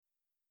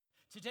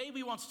Today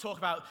we want to talk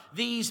about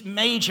these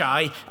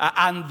magi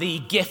and the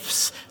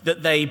gifts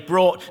that they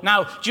brought.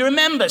 Now, do you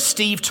remember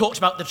Steve talked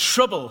about the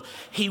trouble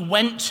he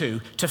went to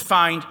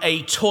find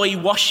a toy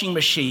washing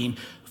machine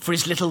for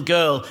his little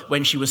girl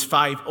when she was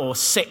 5 or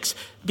 6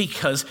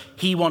 because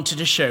he wanted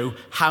to show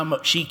how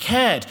much he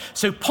cared.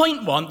 So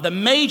point one, the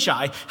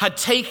magi had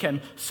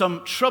taken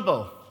some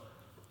trouble.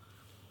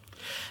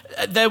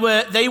 They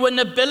were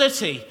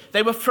nobility.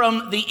 They were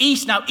from the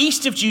east. Now,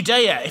 east of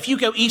Judea, if you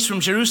go east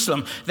from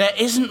Jerusalem, there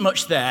isn't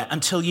much there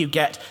until you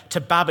get to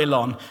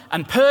Babylon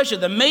and Persia.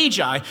 The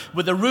Magi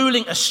were the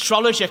ruling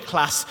astrologer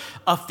class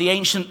of the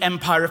ancient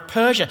empire of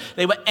Persia.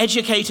 They were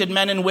educated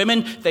men and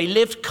women. They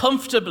lived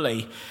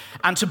comfortably.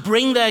 And to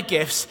bring their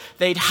gifts,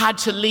 they'd had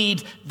to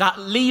leave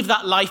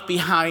that life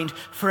behind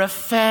for a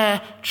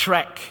fair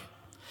trek.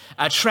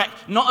 A trek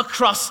not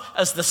across,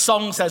 as the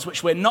song says,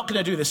 which we're not going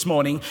to do this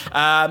morning,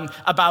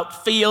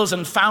 about fields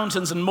and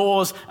fountains and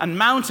moors and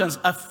mountains,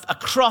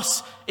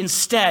 across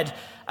instead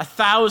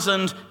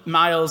 1,000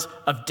 miles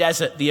of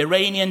desert. The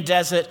Iranian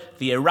desert,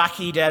 the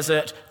Iraqi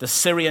desert, the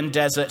Syrian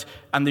desert,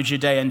 and the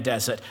Judean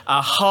desert.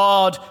 A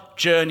hard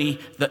journey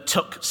that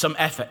took some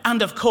effort.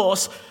 And of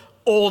course,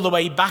 all the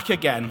way back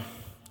again.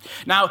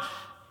 Now,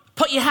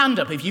 put your hand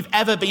up if you've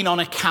ever been on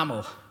a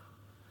camel.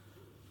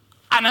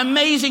 An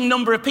amazing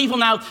number of people.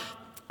 Now,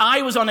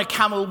 I was on a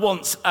camel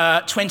once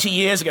 20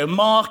 years ago.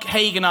 Mark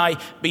Haig and I,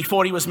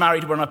 before he was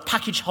married, were on a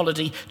package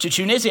holiday to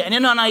Tunisia. And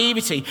in our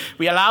naivety,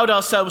 we allowed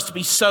ourselves to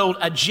be sold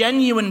a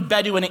genuine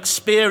Bedouin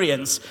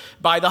experience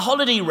by the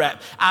holiday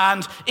rep.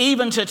 And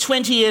even to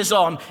 20 years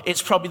on,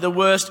 it's probably the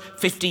worst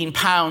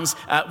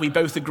 £15 we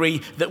both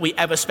agree that we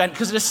ever spent.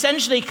 Because it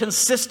essentially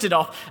consisted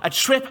of a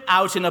trip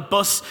out in a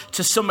bus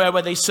to somewhere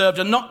where they served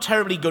a not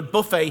terribly good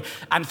buffet.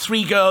 And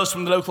 3 girls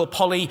from the local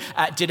poly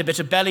did a bit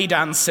of belly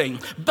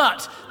dancing.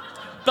 But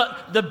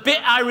the bit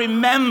I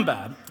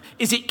remember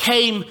is it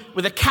came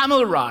with a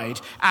camel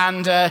ride,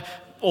 and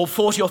all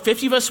 40 or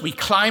 50 of us, we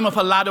climb up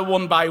a ladder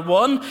one by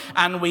one,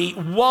 and we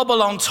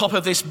wobble on top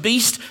of this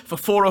beast for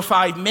 4 or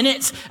 5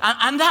 minutes,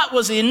 and that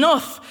was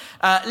enough,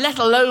 let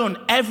alone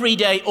every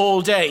day,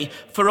 all day,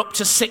 for up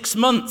to 6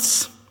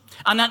 months.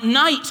 And at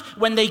night,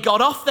 when they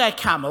got off their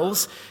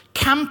camels,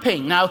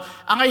 camping. Now,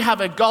 I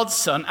have a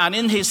godson, and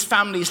in his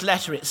family's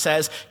letter it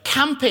says,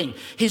 camping,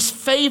 his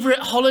favourite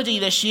holiday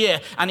this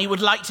year, and he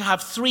would like to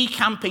have 3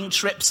 camping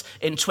trips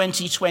in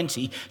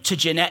 2020 to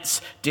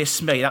Jeanette's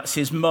dismay. That's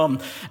his mum.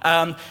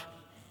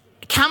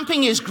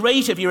 Camping is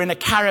great if you're in a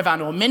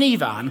caravan or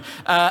minivan,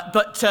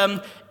 but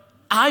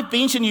I've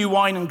been to New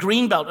Wine and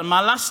Greenbelt, and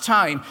my last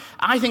time,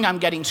 I think I'm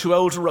getting too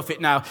old to rough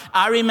it now.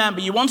 I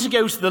remember you want to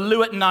go to the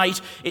loo at night,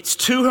 it's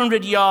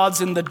 200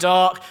 yards in the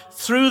dark,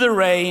 through the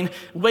rain,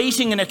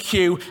 waiting in a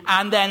queue,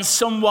 and then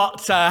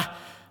somewhat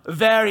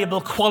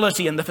variable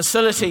quality in the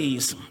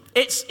facilities.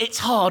 It's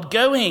hard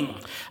going,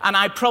 and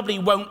I probably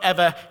won't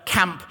ever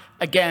camp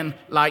again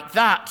like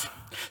that.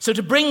 So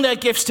to bring their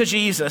gifts to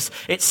Jesus,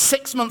 it's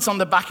 6 months on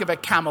the back of a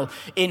camel,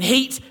 in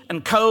heat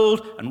and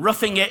cold and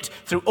roughing it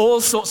through all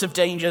sorts of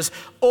dangers,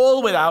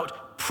 all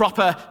without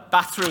proper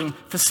bathroom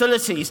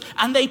facilities.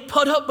 And they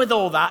put up with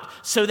all that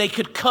so they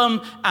could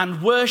come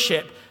and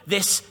worship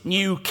this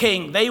new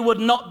king. They would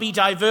not be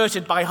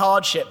diverted by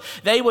hardship.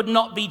 They would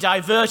not be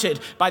diverted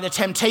by the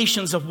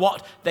temptations of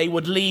what they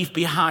would leave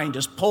behind.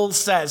 As Paul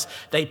says,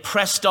 they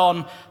pressed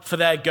on for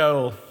their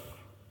goal.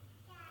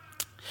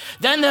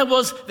 Then there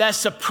was their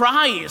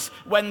surprise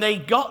when they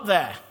got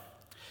there.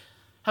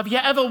 Have you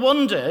ever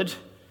wondered?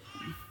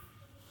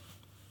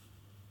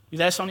 You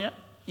there, Sonia?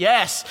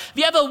 Yes. Have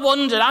you ever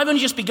wondered, I've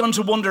only just begun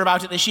to wonder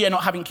about it this year,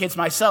 not having kids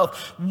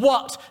myself,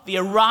 what the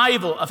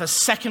arrival of a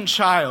second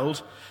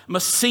child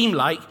must seem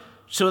like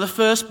to the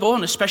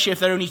firstborn, especially if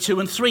they're only 2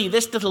 and 3.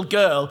 This little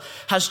girl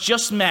has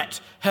just met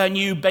her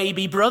new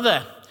baby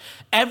brother.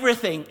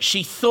 Everything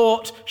she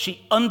thought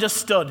she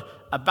understood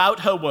about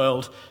her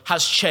world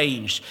has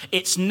changed.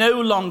 It's no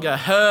longer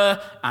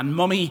her and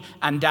mummy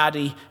and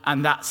daddy,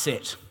 and that's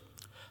it.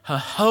 Her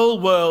whole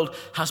world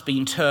has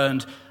been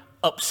turned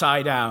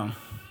upside down.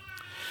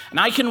 And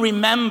I can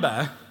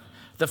remember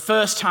the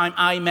first time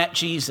I met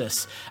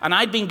Jesus, and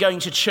I'd been going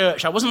to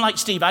church. I wasn't like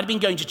Steve, I'd been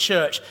going to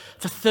church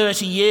for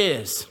 30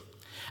 years.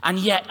 And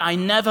yet I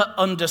never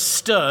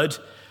understood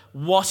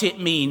what it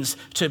means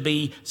to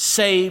be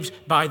saved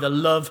by the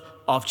love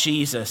of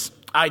Jesus.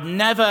 I'd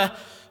never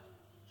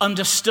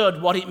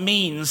understood what it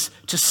means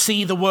to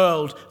see the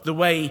world the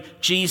way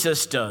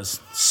Jesus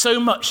does. So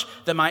much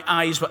that my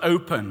eyes were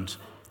opened.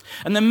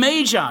 And the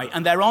Magi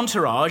and their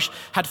entourage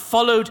had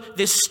followed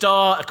this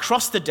star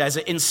across the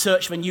desert in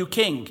search of a new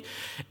king.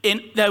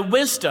 In their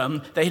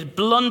wisdom, they had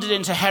blundered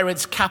into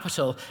Herod's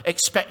capital,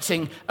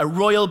 expecting a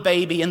royal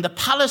baby in the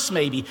palace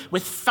maybe,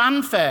 with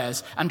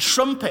fanfares and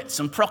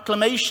trumpets and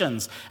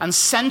proclamations and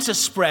center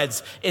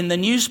spreads in the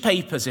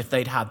newspapers if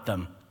they'd had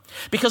them.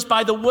 Because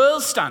by the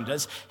world's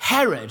standards,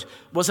 Herod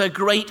was a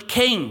great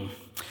king,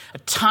 a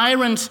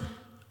tyrant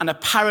and a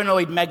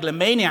paranoid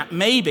megalomaniac,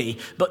 maybe,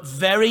 but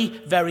very,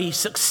 very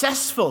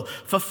successful.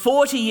 For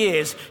 40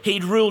 years,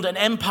 he'd ruled an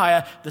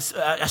empire,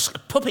 a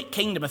puppet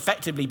kingdom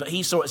effectively, but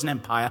he saw it as an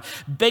empire,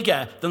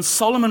 bigger than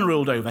Solomon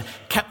ruled over,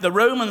 kept the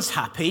Romans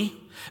happy,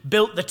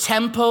 built the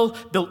temple,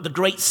 built the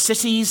great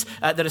cities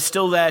that are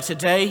still there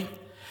today,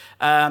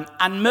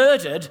 and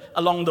murdered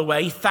along the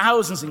way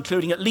thousands,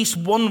 including at least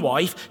one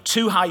wife,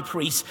 2 high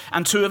priests,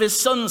 and 2 of his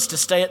sons to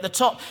stay at the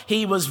top.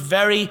 He was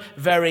very,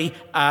 very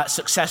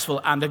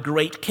successful and a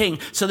great king.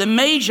 So the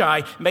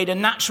Magi made a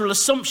natural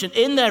assumption.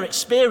 In their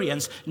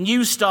experience,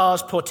 new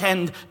stars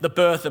portend the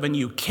birth of a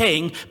new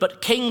king,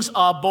 but kings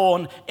are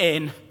born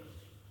in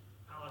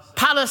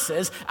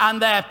palaces,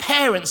 and their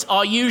parents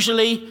are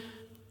usually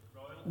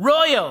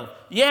royal.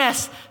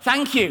 Yes,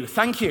 thank you.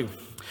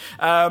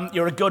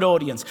 You're a good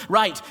audience.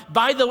 Right,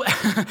 by the way,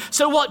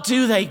 so what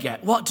do they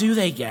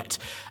get?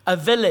 A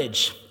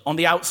village on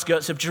the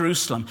outskirts of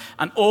Jerusalem,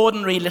 an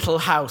ordinary little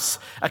house,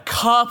 a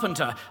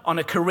carpenter on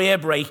a career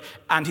break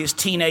and his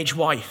teenage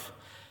wife.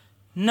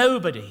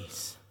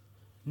 Nobody's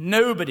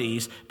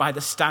by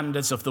the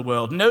standards of the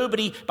world.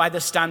 Nobody by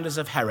the standards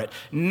of Herod.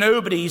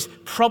 Nobody's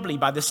probably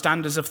by the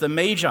standards of the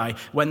Magi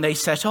when they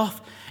set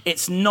off.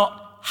 It's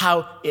not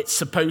how it's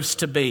supposed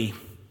to be.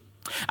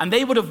 And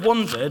they would have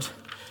wondered,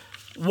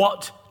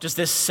 what does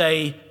this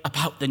say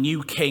about the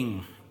new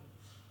king?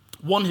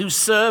 One who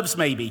serves,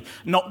 maybe,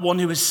 not one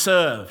who is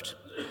served.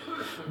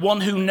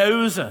 One who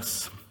knows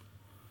us.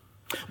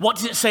 What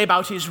does it say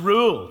about his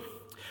rule?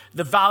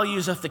 The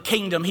values of the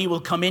kingdom he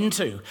will come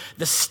into.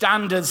 The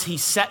standards he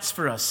sets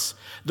for us.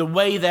 The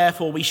way,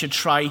 therefore, we should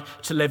try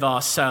to live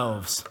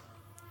ourselves.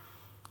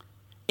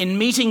 In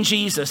meeting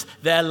Jesus,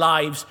 their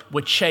lives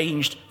were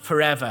changed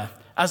forever,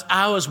 as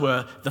ours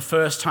were the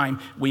first time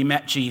we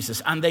met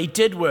Jesus. And they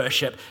did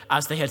worship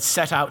as they had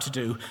set out to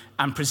do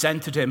and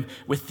presented him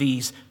with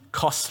these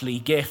costly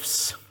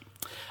gifts.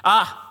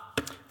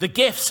 The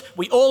gifts.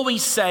 We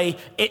always say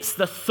it's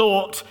the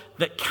thought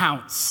that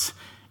counts,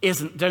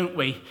 don't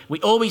we?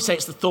 We always say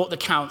it's the thought that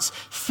counts.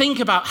 Think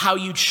about how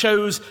you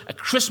chose a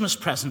Christmas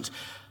present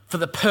for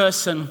the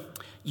person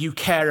you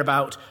care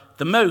about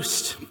the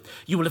most.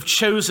 You will have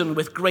chosen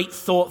with great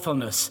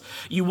thoughtfulness.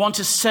 You want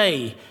to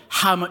say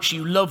how much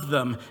you love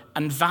them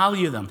and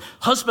value them.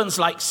 Husbands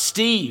like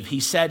Steve, he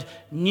said,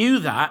 knew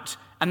that,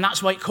 and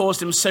that's why it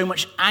caused him so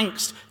much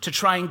angst to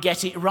try and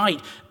get it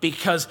right,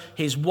 because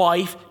his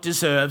wife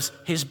deserves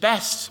his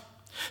best.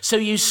 So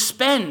you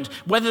spend,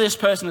 whether this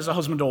person is a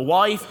husband or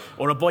wife,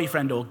 or a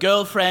boyfriend or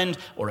girlfriend,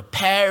 or a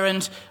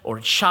parent, or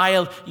a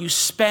child, you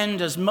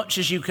spend as much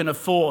as you can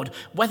afford,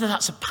 whether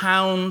that's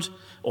 £1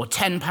 or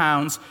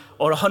 £10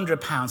 or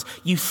 £100.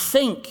 You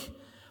think,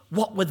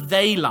 what would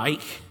they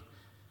like,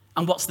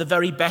 and what's the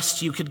very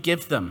best you could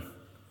give them?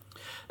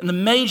 And the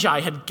Magi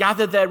had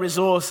gathered their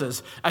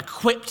resources,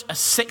 equipped a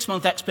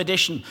 6-month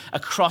expedition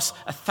across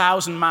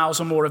 1,000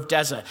 miles or more of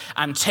desert,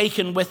 and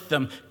taken with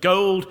them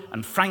gold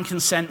and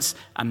frankincense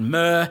and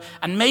myrrh,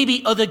 and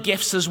maybe other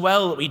gifts as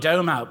well that we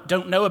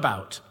don't know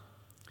about.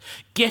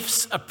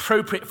 Gifts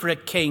appropriate for a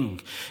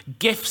king.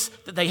 Gifts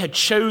that they had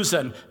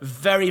chosen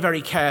very,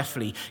 very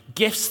carefully.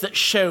 Gifts that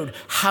showed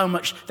how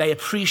much they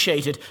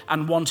appreciated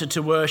and wanted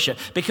to worship.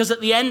 Because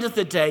at the end of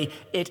the day,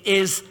 it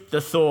is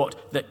the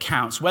thought that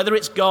counts. Whether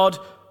it's God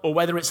or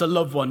whether it's a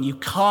loved one, you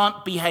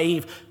can't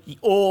behave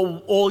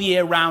all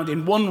year round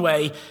in one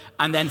way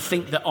and then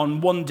think that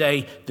on one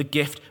day the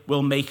gift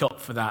will make up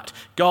for that.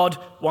 God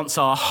wants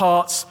our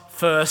hearts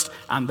first,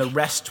 and the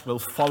rest will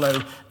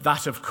follow.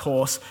 That, of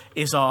course,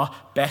 is our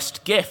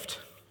best gift.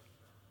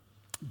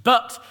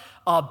 But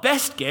our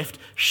best gift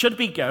should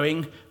be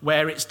going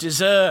where it's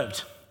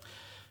deserved.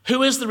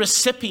 Who is the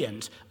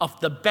recipient of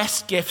the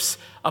best gifts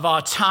of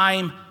our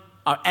time,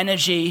 our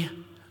energy,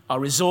 our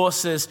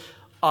resources,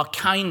 our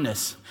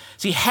kindness?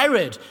 See,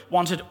 Herod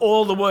wanted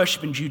all the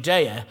worship in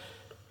Judea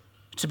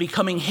to be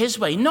coming his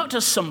way, not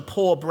just some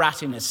poor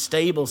brat in a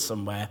stable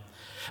somewhere,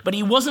 but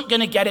he wasn't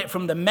going to get it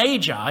from the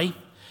Magi.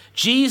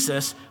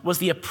 Jesus was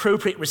the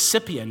appropriate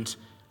recipient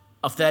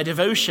of their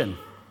devotion.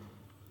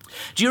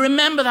 Do you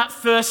remember that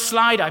first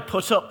slide I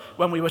put up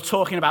when we were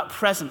talking about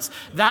presents?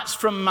 That's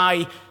from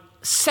my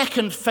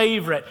second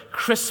favorite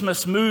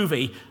Christmas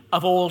movie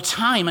of all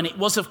time, and it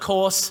was, of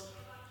course,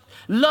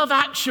 Love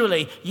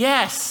Actually.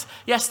 Yes,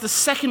 the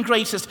second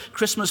greatest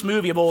Christmas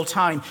movie of all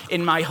time,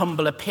 in my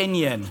humble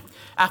opinion,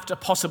 after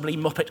possibly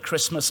Muppet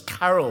Christmas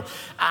Carol.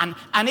 And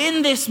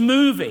in this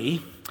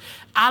movie,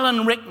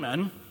 Alan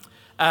Rickman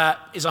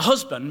is a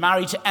husband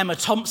married to Emma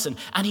Thompson,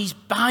 and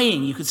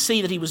you could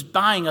see that he was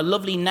buying a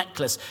lovely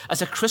necklace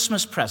as a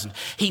Christmas present.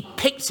 He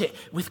picked it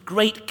with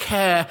great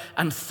care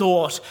and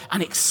thought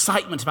and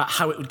excitement about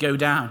how it would go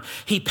down.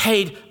 He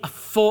paid a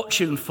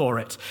fortune for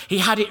it. He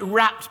had it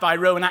wrapped by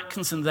Rowan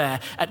Atkinson there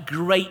at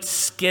great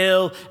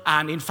skill,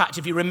 and in fact,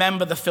 if you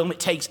remember the film,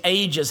 it takes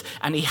ages,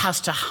 and he has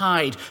to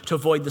hide to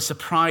avoid the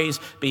surprise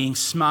being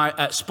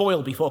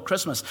spoiled before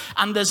Christmas.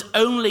 And there's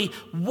only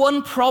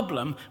one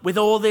problem with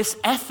all this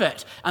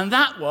effort, and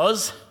that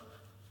was,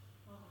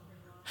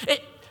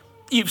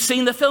 You've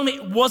seen the film.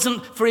 It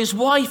wasn't for his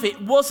wife.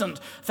 It wasn't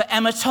for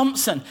Emma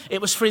Thompson.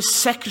 It was for his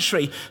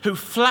secretary, who,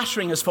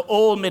 flattering as for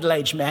all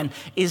middle-aged men,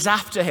 is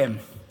after him.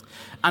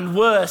 And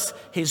worse,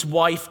 his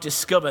wife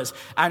discovers.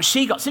 And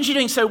since you're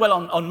doing so well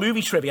on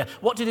movie trivia,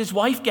 what did his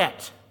wife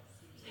get?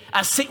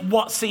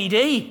 What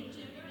CD?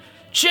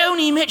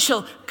 Joni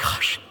Mitchell.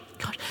 Gosh.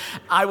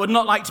 I would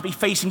not like to be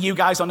facing you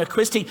guys on a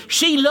quiz team.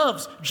 She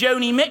loves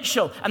Joni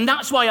Mitchell, and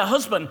that's why her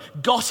husband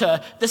got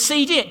her the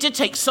CD. It did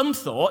take some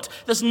thought.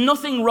 There's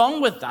nothing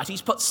wrong with that.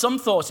 He's put some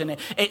thought in it,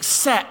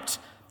 except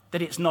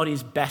that it's not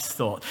his best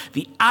thought.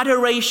 The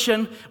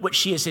adoration which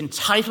she is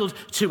entitled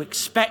to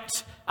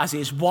expect as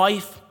his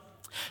wife,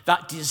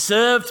 that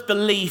deserved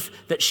belief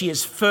that she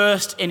is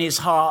first in his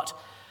heart,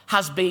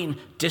 has been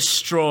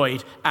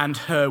destroyed, and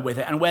her with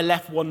it. And we're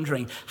left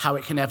wondering how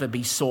it can ever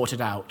be sorted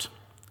out.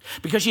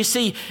 Because you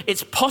see,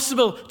 it's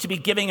possible to be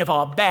giving of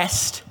our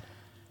best,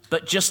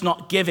 but just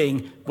not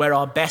giving where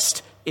our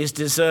best is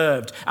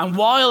deserved. And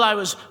while I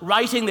was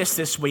writing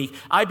this week,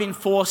 I've been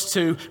forced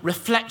to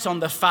reflect on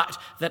the fact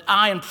that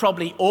I, and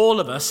probably all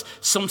of us,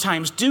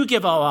 sometimes do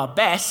give of our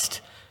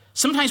best.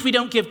 Sometimes we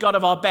don't give God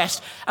of our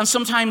best, and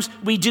sometimes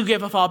we do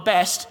give of our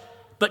best,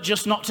 but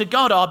just not to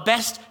God. Our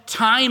best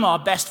time, our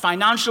best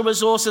financial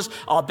resources,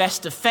 our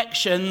best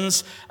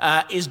affections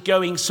is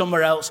going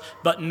somewhere else,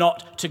 but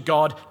not to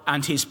God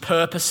and his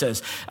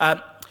purposes.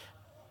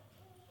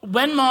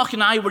 When Mark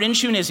and I were in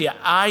Tunisia,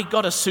 I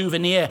got a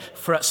souvenir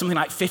for something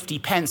like 50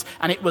 pence,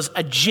 and it was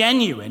a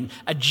genuine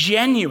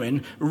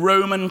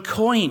Roman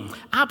coin.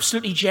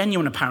 Absolutely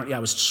genuine, apparently. I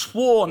was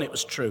sworn it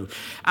was true.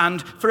 And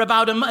for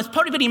about a month,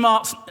 probably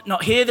Mark's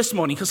not here this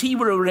morning, because he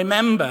will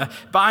remember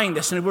buying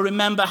this, and he will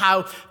remember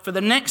how for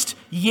the next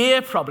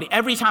year, probably,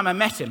 every time I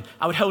met him,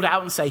 I would hold it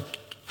out and say,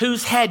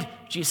 "Whose head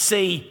do you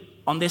see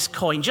on this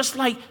coin?" Just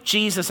like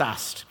Jesus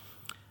asked.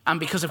 And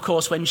because, of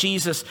course, when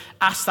Jesus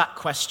asked that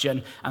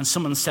question and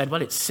someone said,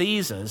 "Well, it's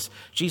Caesar's,"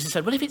 Jesus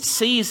said, "Well, if it's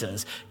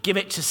Caesar's, give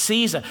it to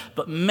Caesar,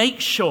 but make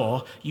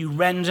sure you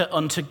render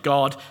unto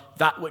God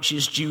that which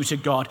is due to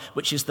God,"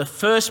 which is the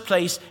first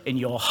place in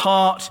your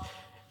heart,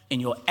 in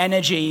your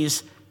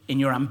energies, in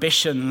your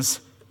ambitions,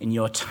 in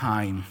your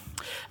time.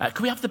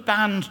 Can we have the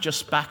band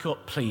just back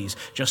up, please,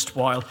 just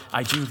while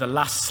I do the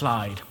last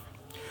slide?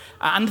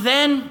 And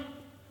then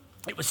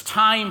it was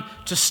time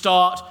to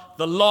start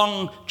the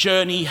long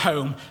journey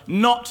home,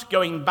 not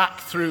going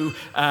back through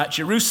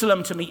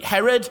Jerusalem to meet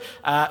Herod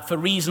for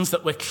reasons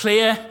that were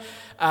clear.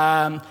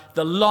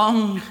 The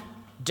long,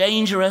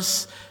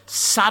 dangerous,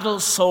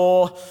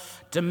 saddle-sore,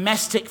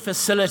 domestic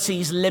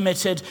facilities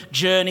limited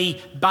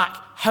journey back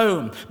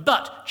home,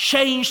 but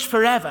changed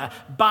forever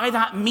by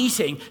that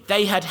meeting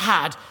they had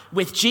had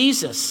with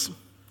Jesus.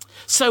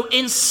 So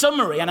in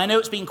summary, and I know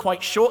it's been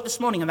quite short this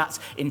morning, and that's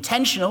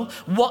intentional,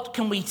 what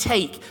can we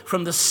take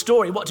from the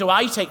story? What do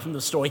I take from the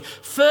story?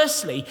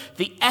 Firstly,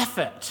 the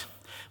effort.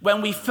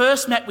 When we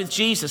first met with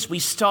Jesus, we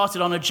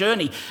started on a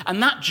journey,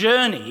 and that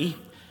journey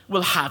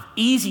will have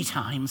easy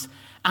times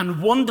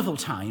and wonderful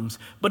times,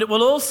 but it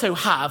will also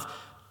have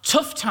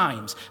tough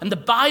times. And the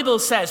Bible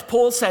says,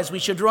 Paul says, we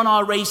should run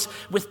our race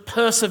with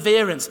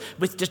perseverance,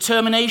 with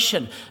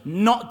determination,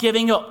 not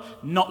giving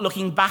up, not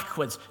looking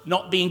backwards,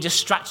 not being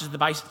distracted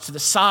to the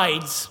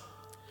sides,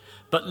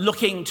 but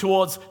looking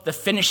towards the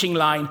finishing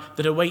line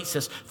that awaits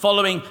us,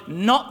 following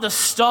not the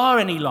star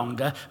any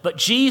longer, but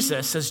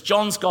Jesus, as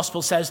John's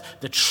gospel says,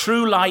 the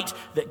true light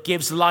that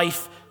gives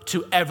life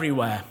to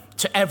everywhere,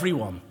 to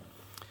everyone,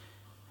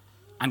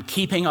 and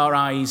keeping our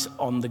eyes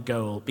on the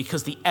goal,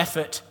 because the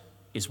effort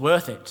is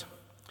worth it.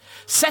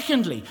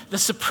 Secondly, the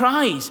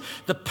surprise.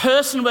 The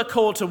person we're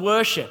called to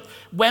worship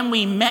when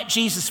we met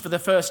Jesus for the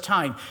first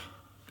time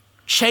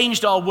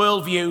changed our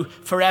worldview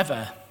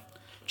forever,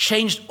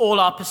 changed all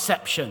our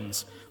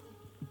perceptions.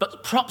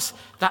 But perhaps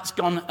that's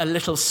gone a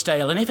little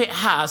stale. And if it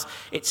has,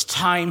 it's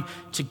time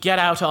to get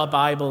out our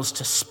Bibles,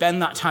 to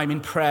spend that time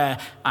in prayer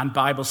and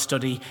Bible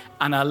study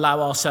and allow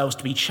ourselves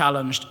to be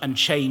challenged and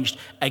changed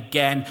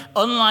again.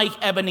 Unlike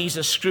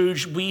Ebenezer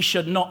Scrooge, we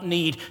should not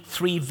need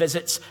 3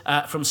 visits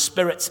from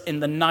spirits in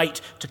the night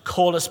to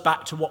call us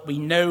back to what we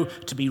know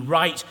to be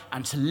right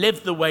and to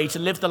live the way, to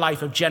live the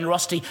life of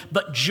generosity,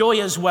 but joy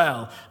as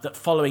well that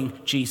following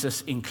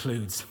Jesus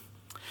includes.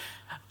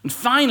 And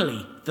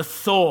finally, the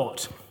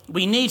thought.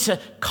 We need to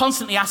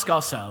constantly ask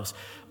ourselves,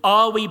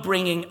 are we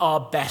bringing our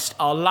best,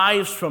 our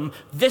lives from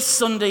this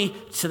Sunday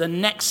to the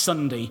next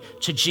Sunday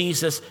to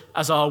Jesus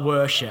as our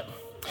worship?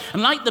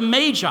 And like the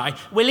Magi,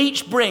 we'll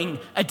each bring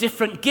a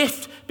different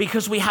gift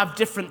because we have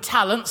different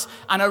talents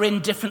and are in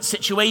different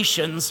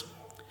situations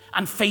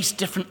and face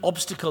different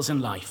obstacles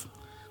in life.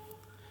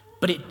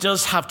 But it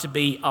does have to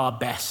be our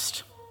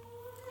best.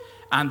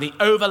 And the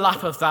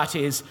overlap of that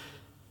is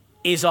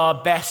our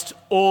best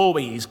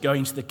always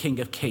going to the King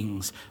of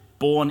Kings,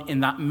 born in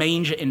that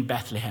manger in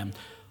Bethlehem,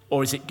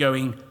 or is it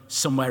going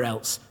somewhere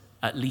else,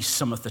 at least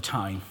some of the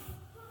time?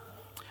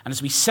 And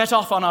as we set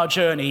off on our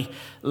journey,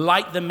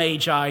 like the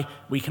Magi,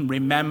 we can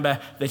remember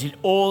that it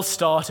all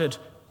started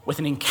with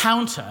an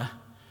encounter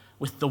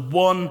with the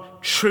one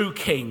true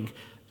King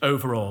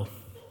over all.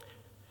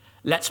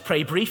 Let's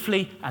pray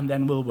briefly and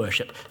then we'll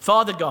worship.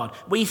 Father God,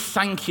 we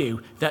thank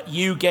you that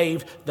you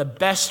gave the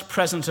best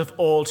present of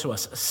all to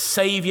us, a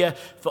Savior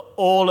for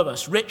all of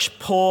us, rich,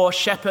 poor,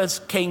 shepherds,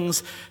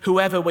 kings,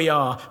 whoever we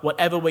are,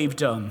 whatever we've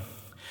done.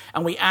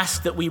 And we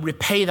ask that we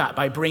repay that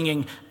by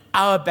bringing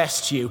our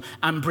best to you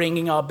and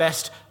bringing our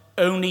best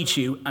only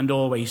to you and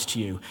always to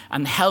you.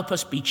 And help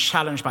us be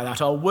challenged by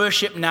that. Our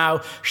worship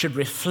now should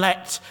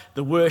reflect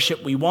the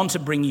worship we want to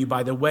bring you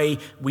by the way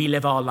we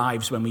live our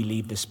lives when we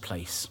leave this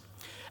place.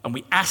 And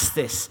we ask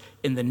this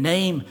in the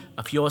name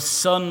of your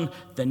Son,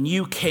 the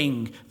new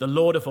King, the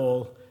Lord of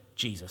all,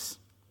 Jesus.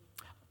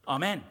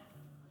 Amen.